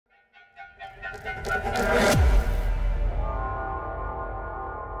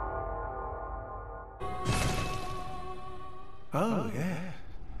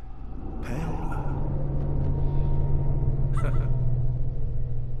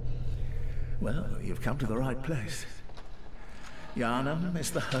Well, you've come to the right place. Yharnam is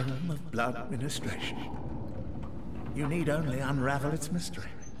the home of blood administration. You need only unravel its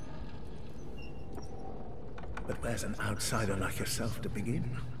mystery. But where's an outsider like yourself to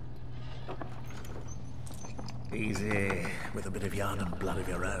begin? Easy, with a bit of Yharnam blood of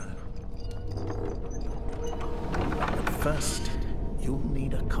your own. But first, you'll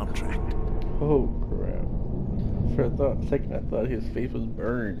need a contract. Oh crap. For a second I thought his face was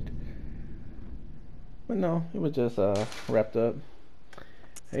burned. But no, it was just wrapped up.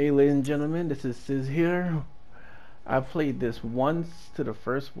 Hey ladies and gentlemen, this is Sis here. I played this once to the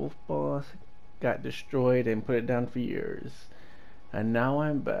first wolf boss, got destroyed and put it down for years. And now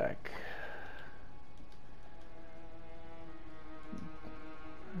I'm back.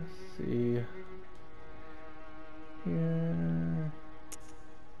 Let's see. Here.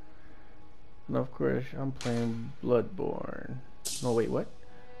 And of course I'm playing Bloodborne. No wait, what?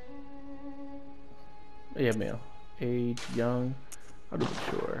 Yeah, male. Age, young. I'll do it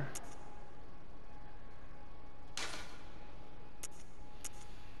sure.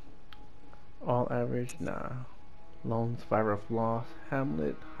 All average, nah. Lone survivor of loss.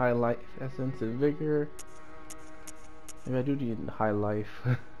 Hamlet, high life, essence, and vigor. Maybe I do need high life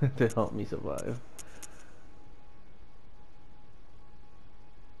to help me survive.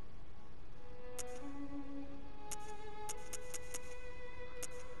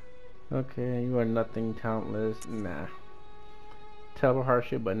 Okay, you are nothing, talentless. Nah. Terrible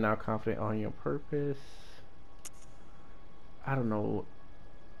hardship, but now confident on your purpose. I don't know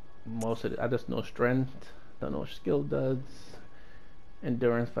most of it. I just know strength. Don't know what skill does.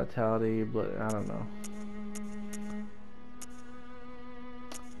 Endurance, vitality, but I don't know.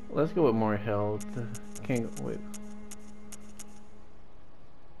 Let's go with more health. Can't go with.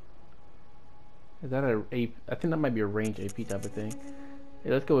 Is that a AP? I think that might be a range AP type of thing.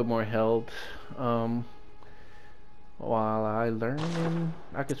 Yeah, let's go with more health. While I learn, and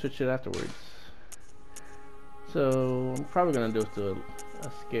I can switch it afterwards. So I'm probably gonna do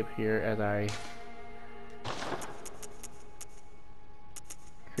a skip here as I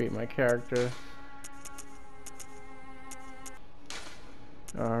create my character.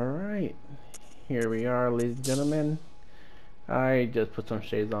 Alright, here we are, ladies and gentlemen. I just put some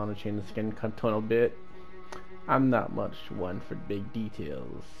shades on to change the skin tone a bit. I'm not much one for big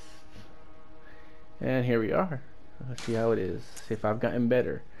details. And here we are. Let's see how it is, see if I've gotten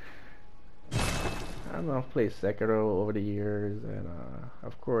better. I don't know, I've played Sekiro over the years, and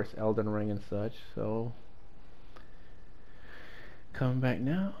of course Elden Ring and such, so coming back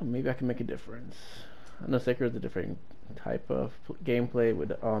now, maybe I can make a difference. I know Sekiro is a different type of gameplay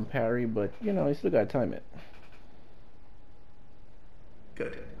with parry, but you know, you still gotta time it.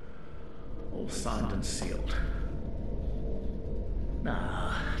 Good. All signed and sealed.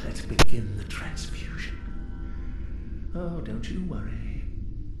 Now, let's begin the transfusion. Oh, don't you worry.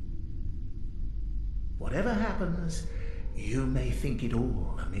 Whatever happens, you may think it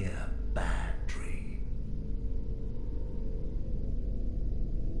all a mere bad dream.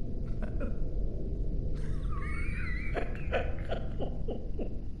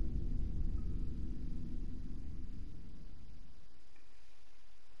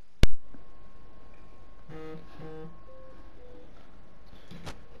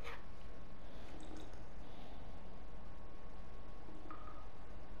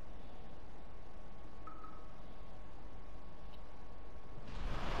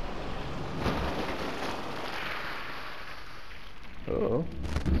 Uh-oh.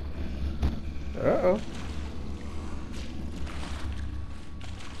 Uh-oh.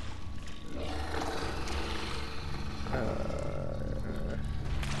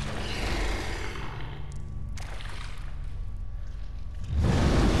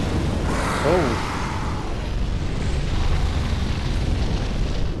 Oh.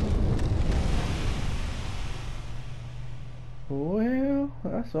 Well,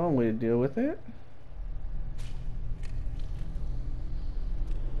 that's one way to deal with it.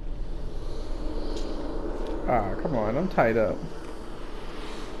 Ah, come on, I'm tied up.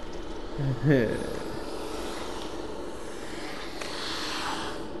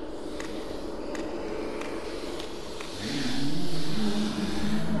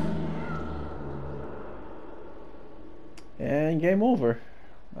 And game over.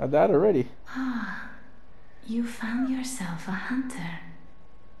 I died already. Ah, you found yourself a hunter.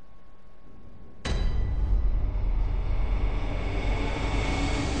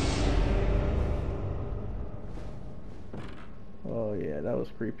 Oh yeah, that was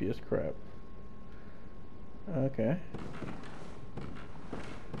creepy as crap. Okay.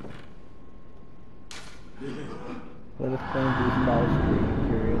 Let us climb through Foul Street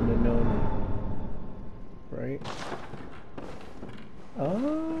here in the known right?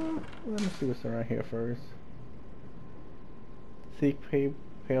 Let me see what's around here first. Seek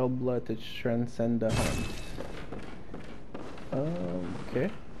pale blood to transcend the hunt. Okay.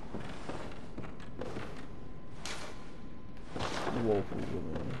 Woeful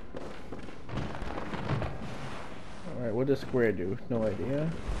woman. Alright, what does square do? No idea.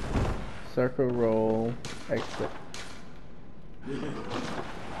 Circle roll. Exit.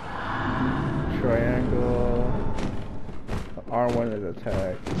 Triangle. R1 is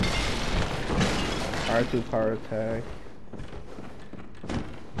attack. R2 power attack.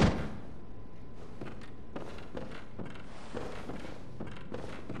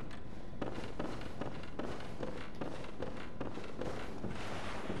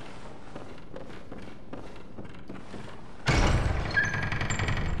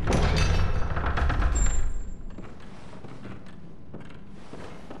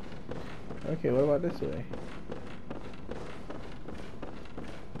 Okay, what about this way?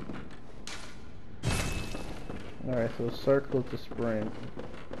 Alright, so circle to sprint.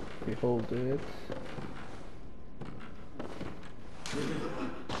 We hold it.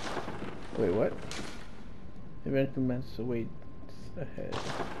 Wait, what? Event commences awaits ahead.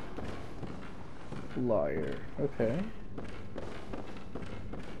 Liar. Okay.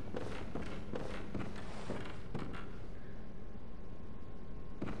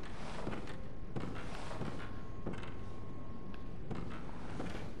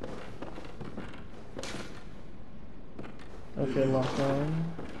 Okay, lock on.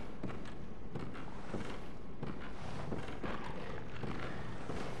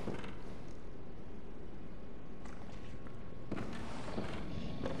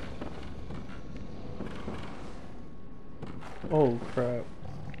 Oh crap.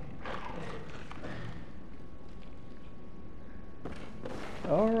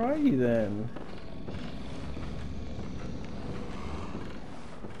 Alrighty then.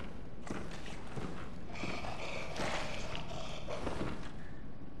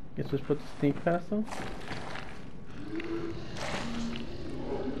 Guess we're supposed to sneak past them?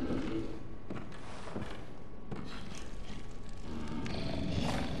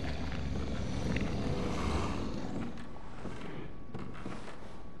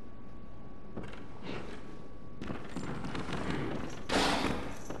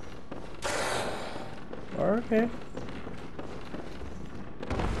 Okay.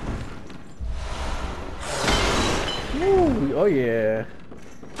 Ooh, oh yeah.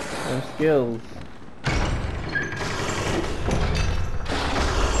 Them skills.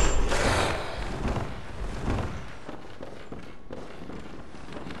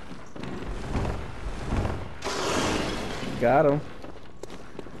 Got him.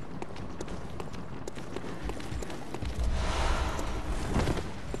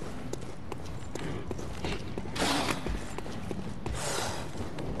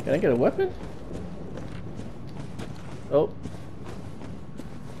 Can I get a weapon? Oh.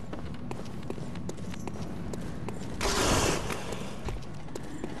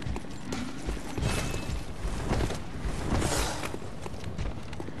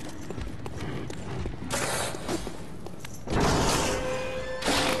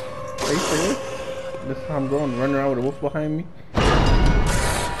 Are you serious? This is how I'm going, running around with a wolf behind me?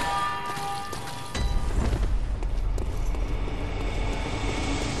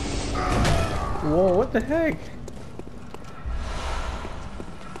 Whoa, what the heck?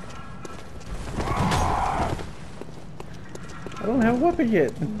 I don't have a weapon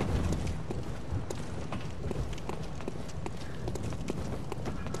yet.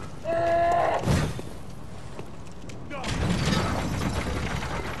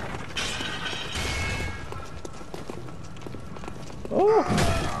 Oh!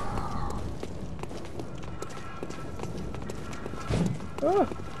 Oh!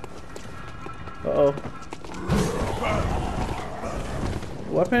 Uh-oh.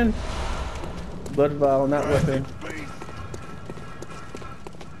 Weapon? Blood vial, not weapon.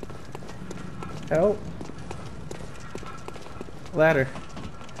 Help. Ladder.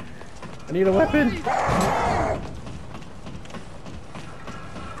 I need a weapon.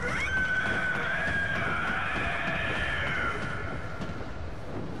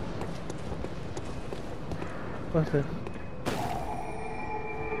 What's this?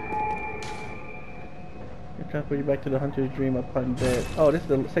 Transport you back to the hunter's dream upon death. Oh, this is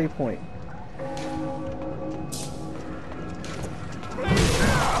the save point.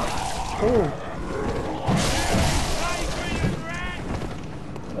 Oh.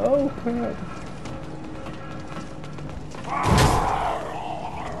 Oh crap.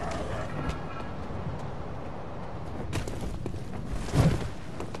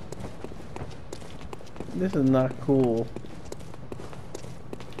 This is not cool.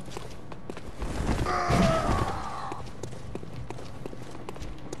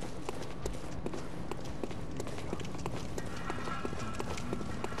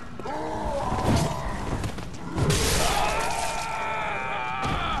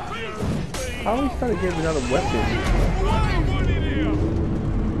 I always try to get another weapon.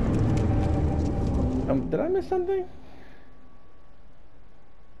 Did I miss something?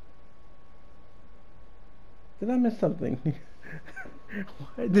 Did I miss something?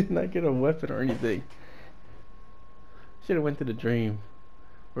 Why didn't I get a weapon or anything? Should have went to the dream.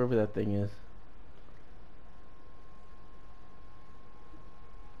 Wherever that thing is.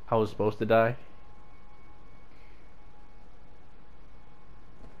 I was supposed to die?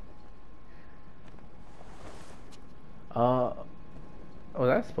 Was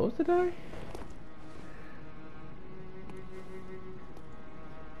I supposed to die?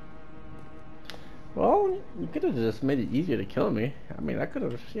 Well, you could have just made it easier to kill me. I mean, I could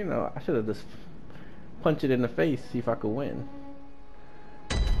have, you know, I should have just punched it in the face, see if I could win.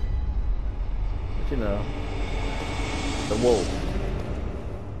 But you know, the wolf.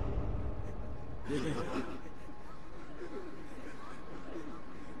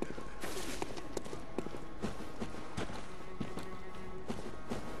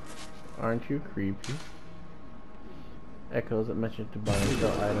 Aren't you creepy? Echoes that mention to buy and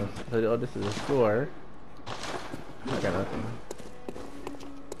sell items. So, oh, this is a store. I got nothing.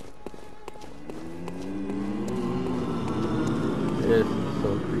 This is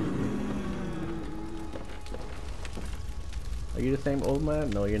so creepy. Are you the same old man?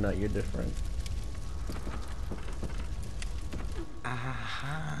 No, you're not. You're different.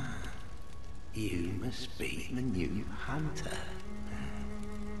 Aha! You must be the new hunter.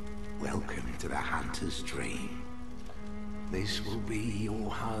 Welcome to the hunter's dream. This will be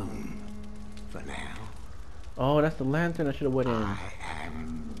your home for now. Oh, that's the lantern I should have went in. I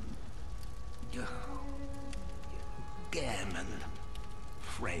am Gammon,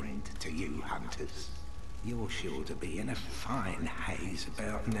 friend to you hunters. You're sure to be in a fine haze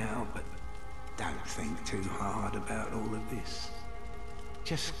about now, but don't think too hard about all of this.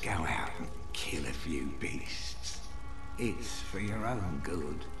 Just go out and kill a few beasts. It's for your own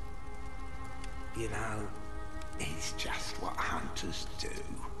good. You know, it's just what hunters do.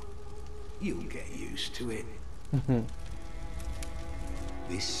 You'll get used to it.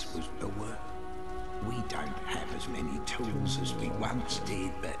 This was the work. We don't have as many tools as we once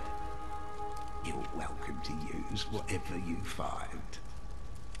did, but you're welcome to use whatever you find.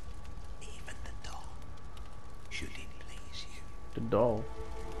 Even the doll, should it please you. The doll.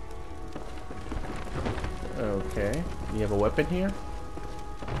 Okay. You have a weapon here?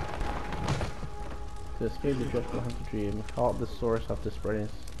 To escape the dreadful hunter dream, call up the source of this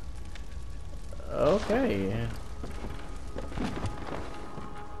brightness. Okay.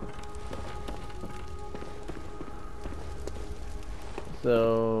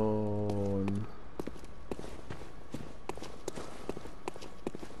 So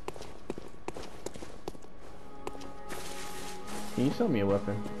can you sell me a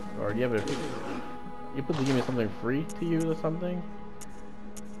weapon? Or do you have a you supposed to give me something free to use or something?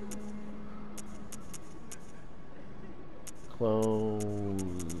 Clothes.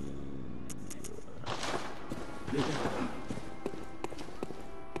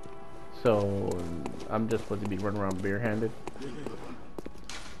 So I'm just supposed to be running around barehanded.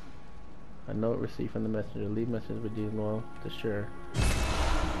 A note received from the messenger. Leave message with you loyal to share.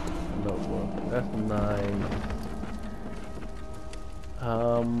 Notebook. That's nice.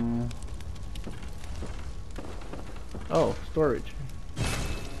 Oh, storage.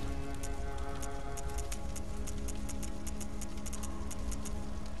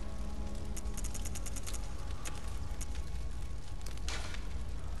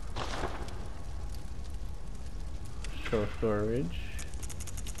 Show storage.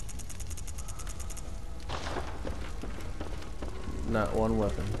 Not one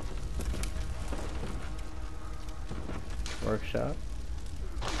weapon. Workshop.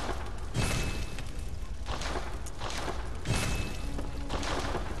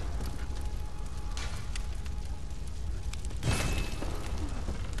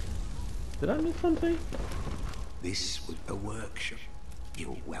 Did I miss something? This was a workshop.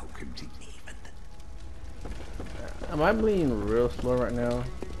 You're welcome to even. Am I bleeding real slow right now?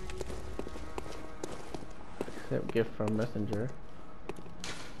 Accept gift from messenger.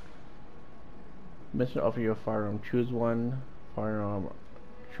 Messenger offer you a firearm. Choose one. Firearm.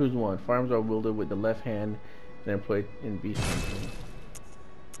 Choose one. Firearms are wielded with the left hand and employed in beast hunting.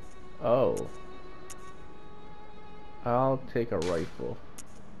 Oh. I'll take a rifle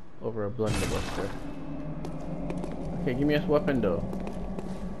over a blunderbuster. Okay, give me a weapon though.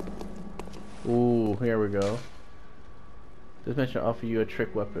 Ooh, here we go. This mission offer you a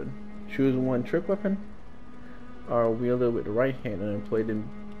trick weapon. Choose one trick weapon, or wield it with the right hand and employ the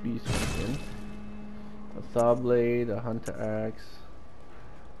beast weapon. A saw blade, a hunter axe,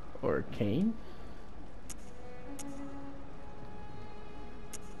 or a cane.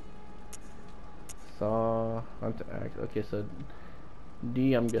 Saw, hunter axe. Okay, so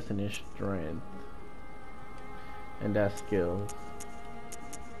D, I'm guessing is strength, and that's skill.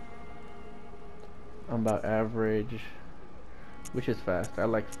 I'm about average, which is fast. I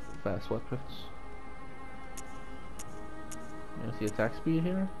like fast weapons. You see attack speed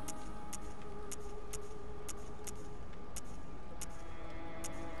here?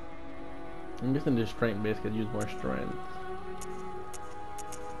 I'm guessing this strength base could use more strength.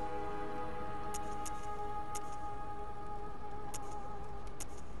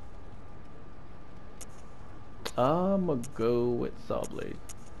 I'm gonna go with saw blade,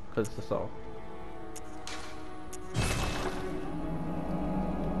 cause it's a saw.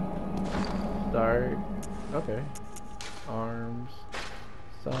 Start. Okay. Arms.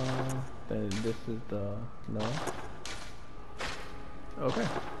 Saw. Then this is the no. Okay.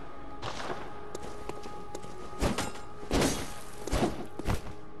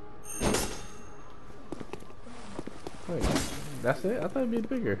 Wait, that's it? I thought it'd be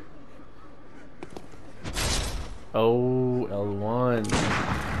bigger. Oh, L1.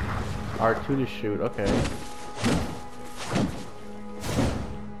 R2 to shoot, okay.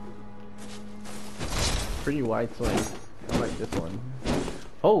 Pretty wide swing. I like this one.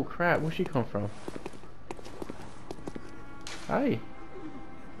 Oh crap, where'd she come from? Hi.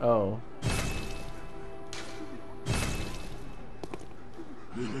 Oh.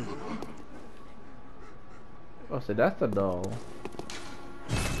 Oh, so that's the doll.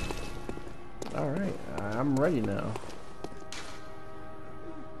 Alright, I'm ready now.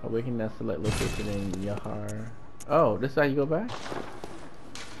 Awaken that select location in Yahar. Oh, this is how you go back?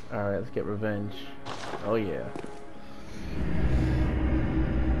 Alright, let's get revenge. Oh yeah.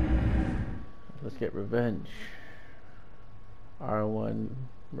 Let's get revenge. R1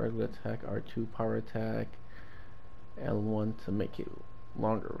 regular attack, R2 power attack, L1 to make it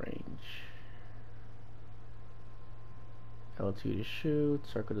longer range. L2 to shoot,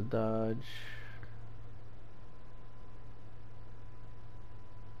 circle to dodge.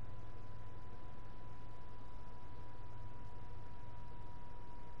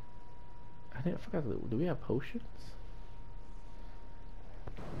 I forgot, do we have potions?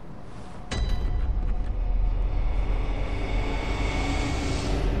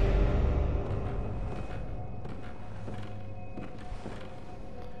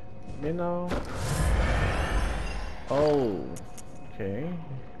 You know. Oh, okay.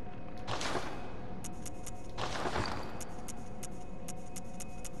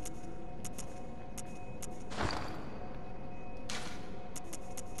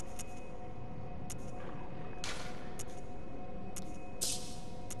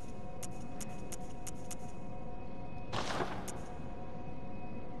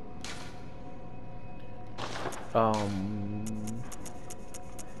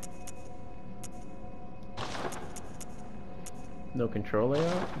 No control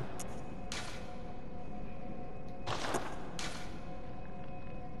layout?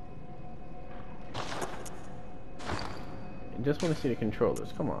 I just want to see the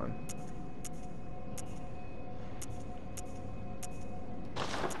controllers, come on.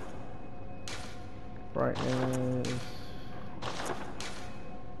 Brightness.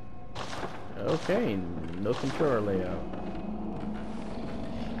 Okay, no controller layout.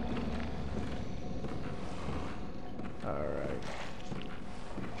 Alright.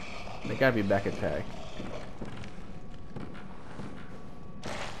 They gotta be back attack.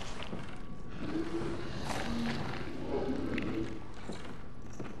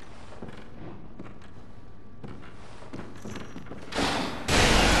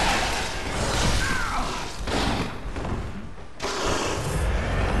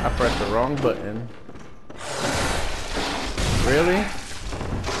 I pressed the wrong button. Really?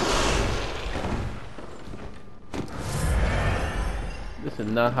 This is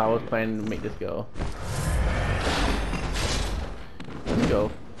not how I was planning to make this go. Let's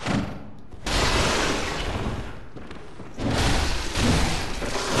go.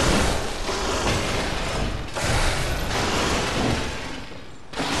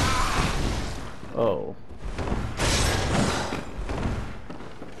 Oh.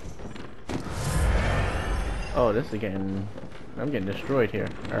 Oh, this is getting... I'm getting destroyed here.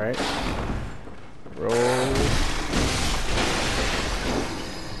 Alright. Roll.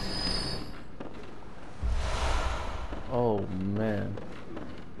 man.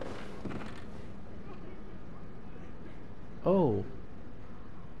 Oh.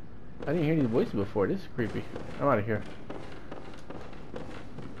 I didn't hear these voices before. This is creepy. I'm out of here.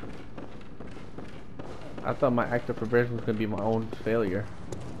 I thought my act of perversion was going to be my own failure.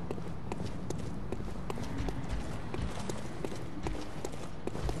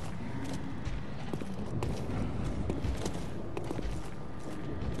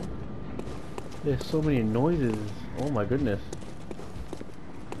 There's so many noises. Oh my goodness.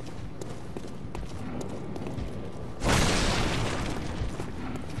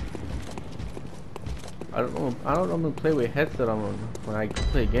 I don't normally play with headset on when I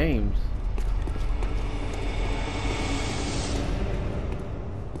play games.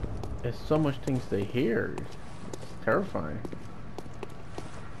 There's so much things to hear. It's terrifying.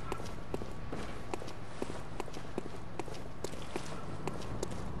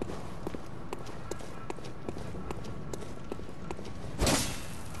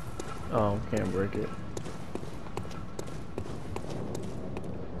 Oh, can't break it.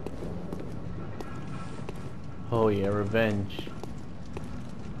 Oh yeah, revenge.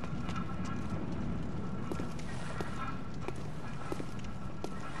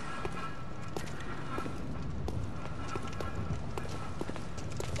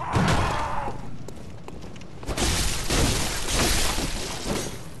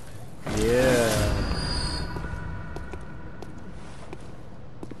 Yeah.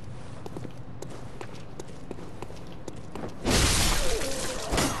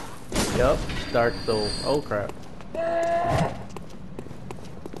 Yup, Dark Souls. Oh crap.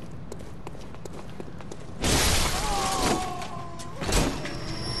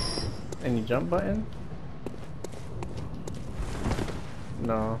 Any jump button?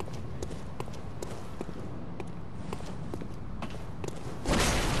 No.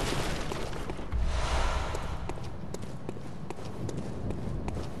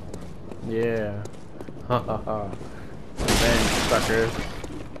 Yeah. Ha ha ha. Revenge, suckers.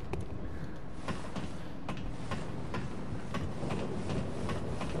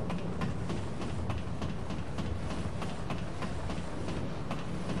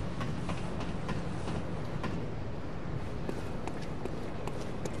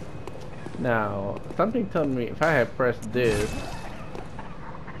 Now, something told me if I had pressed this,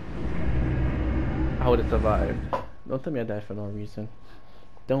 I would have survived. Don't tell me I died for no reason.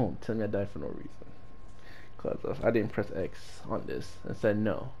 Don't tell me I died for no reason. Because I didn't press X on this and said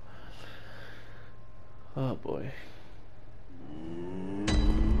no. Oh boy.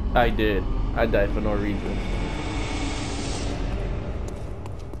 I did. I died for no reason.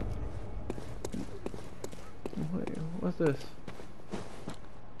 Wait, what's this?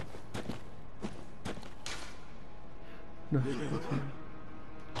 No.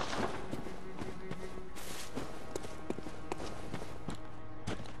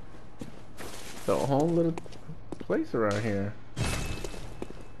 The whole little place around here.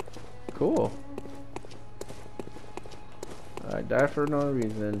 Cool. I died for no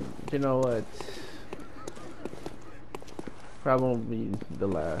reason. You know what? Probably won't be the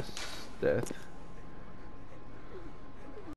last death.